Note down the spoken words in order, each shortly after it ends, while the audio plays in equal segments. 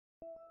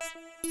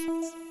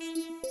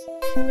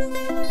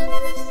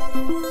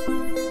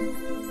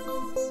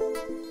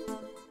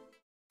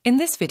In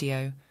this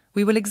video,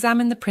 we will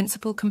examine the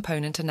Principal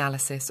Component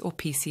Analysis or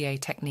PCA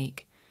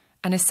technique,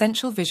 an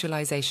essential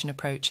visualization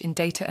approach in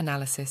data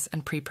analysis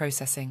and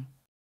pre-processing.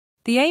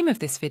 The aim of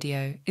this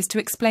video is to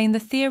explain the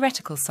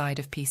theoretical side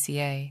of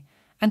PCA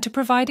and to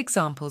provide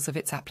examples of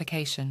its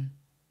application.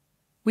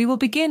 We will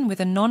begin with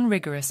a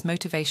non-rigorous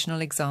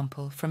motivational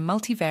example from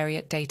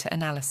multivariate data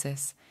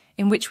analysis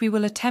in which we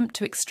will attempt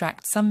to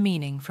extract some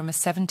meaning from a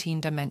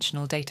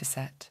 17-dimensional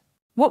dataset.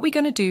 What we're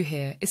going to do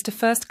here is to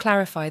first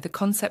clarify the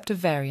concept of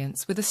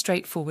variance with a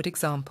straightforward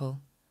example.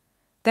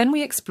 Then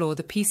we explore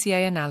the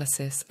PCA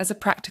analysis as a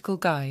practical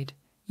guide,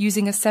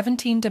 using a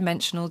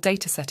 17-dimensional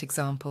dataset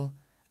example,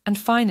 and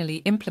finally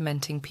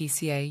implementing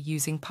PCA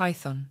using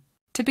Python.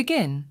 To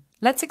begin,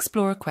 let's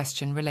explore a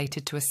question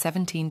related to a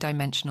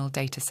 17-dimensional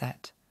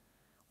dataset.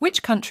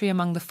 Which country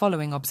among the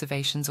following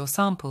observations or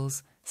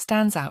samples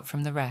stands out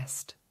from the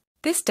rest?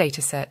 This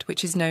dataset,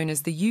 which is known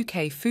as the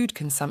UK food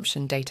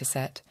consumption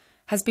dataset,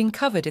 has been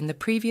covered in the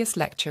previous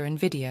lecture and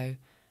video,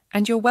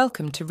 and you're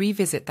welcome to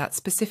revisit that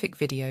specific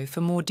video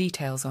for more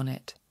details on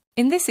it.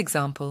 In this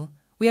example,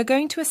 we are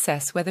going to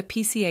assess whether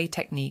PCA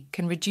technique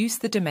can reduce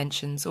the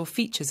dimensions or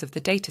features of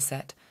the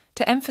dataset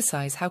to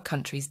emphasize how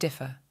countries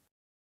differ.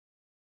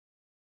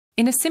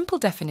 In a simple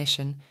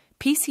definition,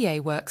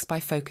 PCA works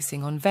by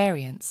focusing on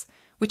variance,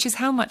 which is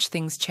how much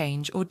things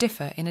change or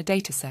differ in a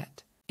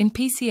dataset. In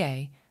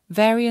PCA,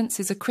 variance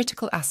is a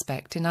critical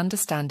aspect in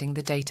understanding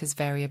the data's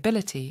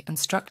variability and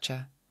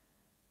structure.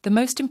 The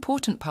most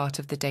important part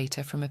of the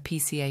data from a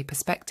PCA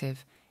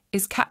perspective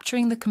is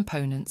capturing the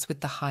components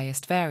with the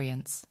highest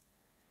variance.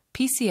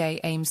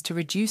 PCA aims to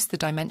reduce the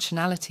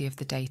dimensionality of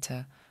the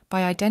data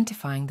by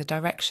identifying the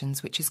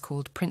directions which is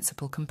called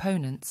principal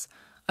components,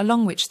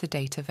 along which the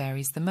data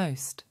varies the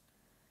most.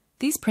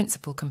 These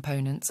principal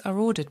components are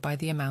ordered by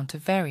the amount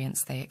of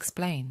variance they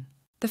explain.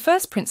 The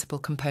first principal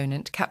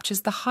component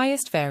captures the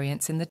highest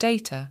variance in the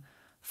data,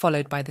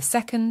 followed by the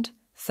second,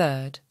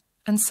 third,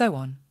 and so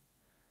on.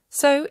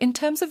 So, in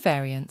terms of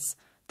variance,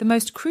 the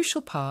most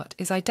crucial part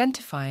is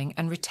identifying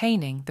and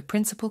retaining the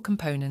principal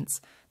components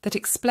that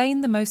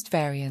explain the most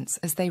variance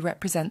as they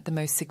represent the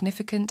most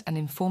significant and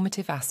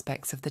informative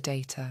aspects of the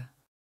data.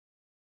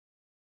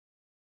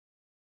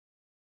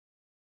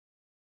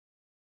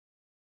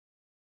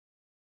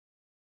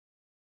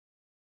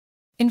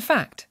 In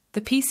fact,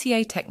 the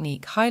PCA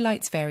technique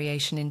highlights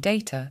variation in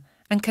data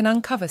and can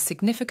uncover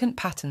significant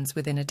patterns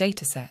within a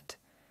dataset.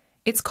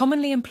 It's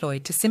commonly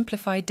employed to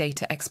simplify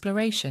data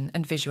exploration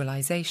and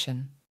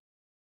visualization.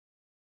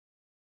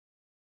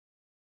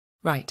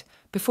 Right,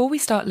 before we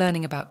start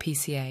learning about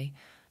PCA,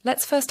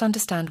 let's first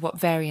understand what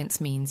variance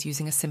means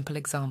using a simple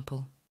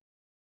example.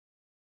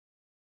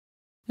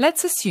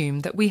 Let's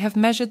assume that we have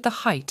measured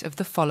the height of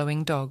the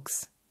following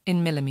dogs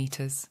in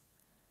millimeters.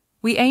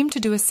 We aim to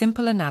do a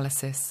simple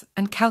analysis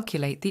and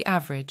calculate the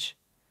average,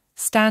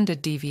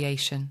 standard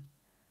deviation,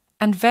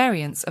 and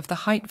variance of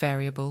the height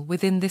variable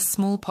within this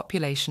small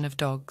population of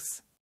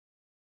dogs.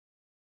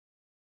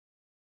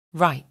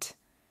 Right,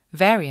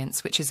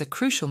 variance, which is a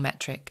crucial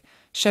metric,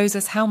 shows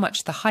us how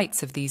much the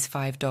heights of these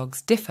 5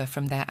 dogs differ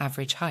from their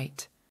average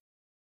height.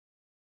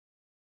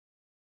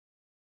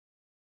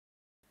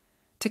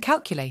 To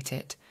calculate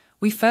it,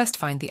 we first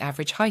find the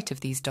average height of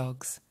these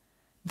dogs.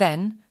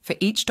 Then, for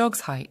each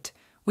dog's height,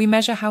 we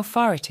measure how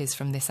far it is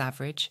from this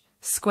average,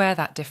 square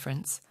that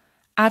difference,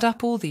 add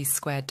up all these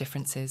squared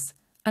differences,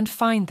 and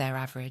find their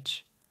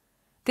average.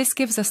 This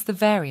gives us the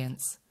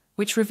variance,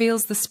 which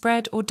reveals the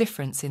spread or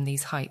difference in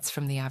these heights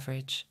from the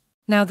average.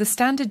 Now, the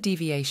standard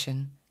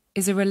deviation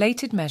is a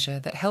related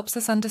measure that helps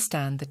us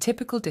understand the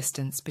typical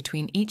distance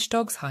between each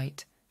dog's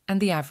height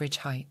and the average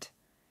height.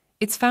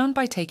 It's found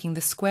by taking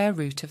the square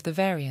root of the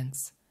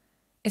variance.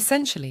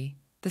 Essentially,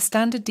 the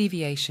standard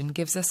deviation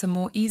gives us a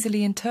more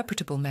easily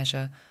interpretable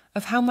measure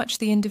of how much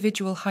the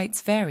individual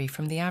heights vary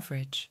from the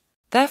average.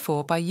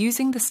 Therefore, by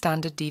using the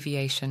standard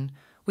deviation,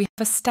 we have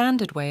a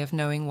standard way of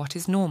knowing what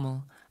is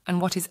normal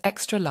and what is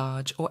extra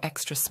large or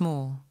extra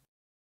small.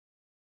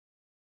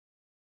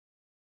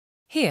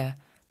 Here,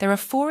 there are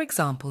 4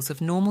 examples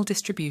of normal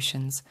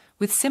distributions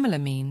with similar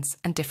means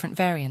and different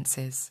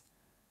variances.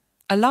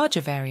 A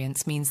larger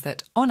variance means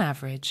that, on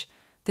average,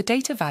 the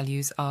data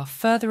values are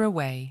further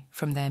away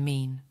from their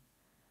mean.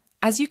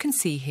 As you can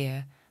see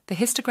here, the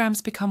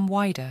histograms become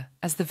wider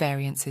as the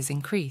variances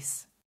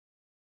increase.